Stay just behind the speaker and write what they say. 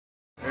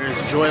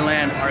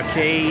Joyland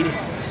Arcade.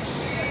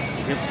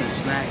 Get some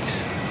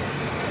snacks.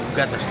 We've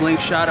got the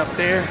slingshot up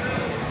there.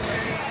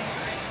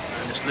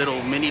 And this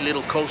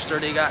little coaster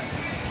they got.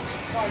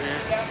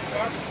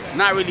 Yeah.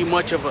 Not really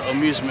much of an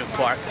amusement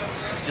park.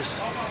 It's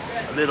just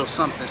a little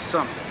something.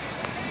 You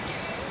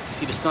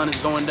see the sun is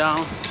going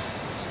down.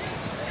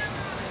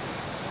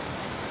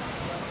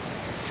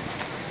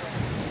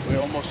 We're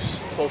almost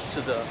close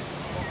to the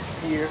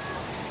pier.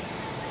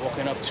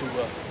 Walking up to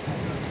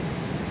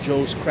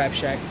Joe's Crab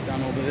Shack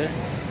down over there.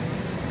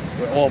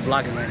 We're all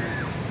vlogging right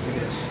now. Look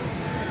at this.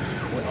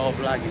 We're all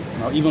vlogging.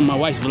 Now, even my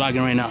wife's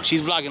vlogging right now.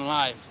 She's vlogging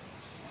live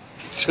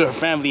to her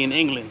family in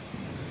England.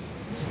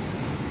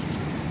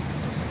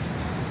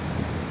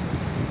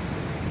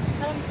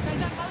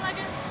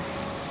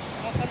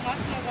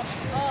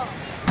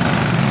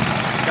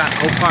 Got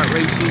go-kart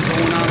racing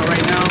going on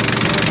right now.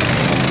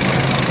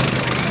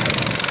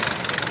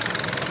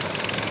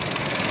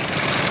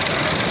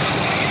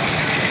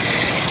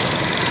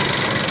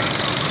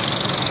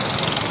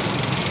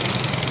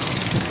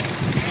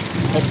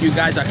 Hope you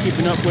guys are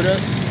keeping up with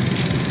us.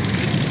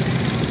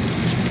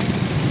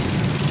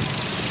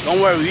 Don't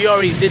worry, we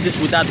already did this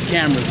without the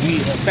cameras. We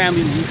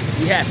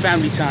had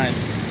family time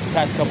the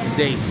past couple of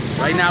days.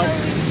 Right now,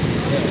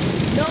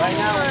 no more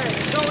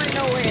going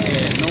nowhere.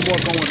 Yeah, no more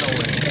going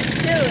nowhere. Just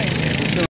chilling.